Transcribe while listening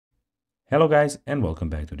Hello guys and welcome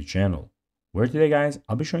back to the channel, where today guys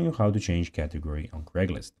I'll be showing you how to change category on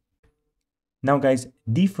Craigslist. Now guys,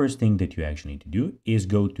 the first thing that you actually need to do is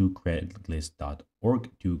go to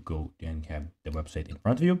craigslist.org to go and have the website in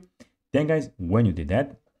front of you. Then guys, when you did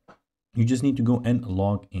that, you just need to go and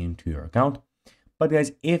log into your account. But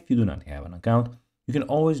guys, if you do not have an account, you can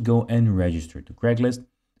always go and register to Craigslist.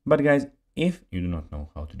 But guys, if you do not know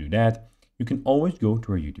how to do that, you can always go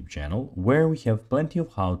to our YouTube channel where we have plenty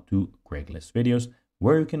of how to Craigslist videos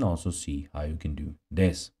where you can also see how you can do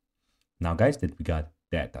this. Now guys, that we got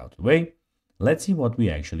that out of the way, let's see what we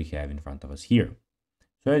actually have in front of us here.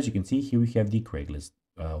 So as you can see here, we have the Craigslist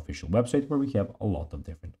official website where we have a lot of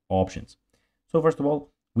different options. So first of all,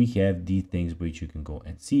 we have the things which you can go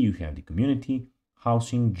and see. You have the community,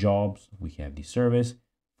 housing, jobs, we have the service,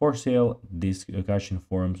 for sale, discussion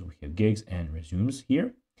forums, we have gigs and resumes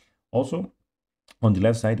here. Also, on the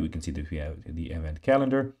left side, we can see that we have the event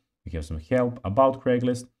calendar, we have some help about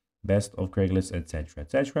Craigslist, best of Craigslist, etc.,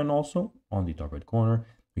 etc. And also on the top right corner,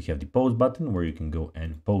 we have the post button where you can go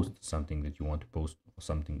and post something that you want to post,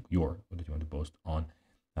 something that you want to post on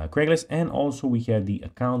Craigslist. And also we have the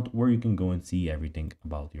account where you can go and see everything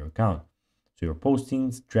about your account. So your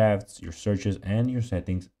postings, drafts, your searches, and your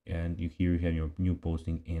settings. And here you have your new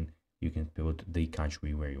posting in. You can put the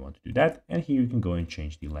country where you want to do that. And here you can go and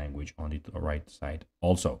change the language on the right side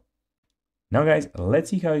also. Now guys, let's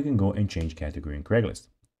see how you can go and change category in Craigslist.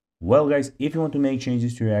 Well guys, if you want to make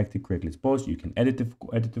changes to your active Craigslist post, you can edit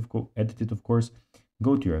it of course.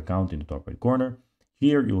 Go to your account in the top right corner.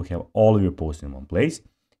 Here you will have all of your posts in one place.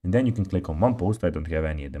 And then you can click on one post. I don't have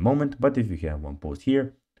any at the moment, but if you have one post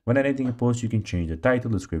here, when editing a post, you can change the title,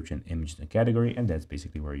 description, images, and category, and that's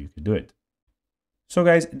basically where you can do it. So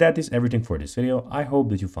guys, that is everything for this video. I hope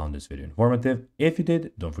that you found this video informative. If you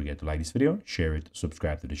did, don't forget to like this video, share it,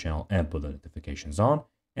 subscribe to the channel, and put the notifications on.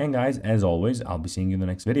 And guys, as always, I'll be seeing you in the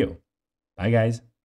next video. Bye guys.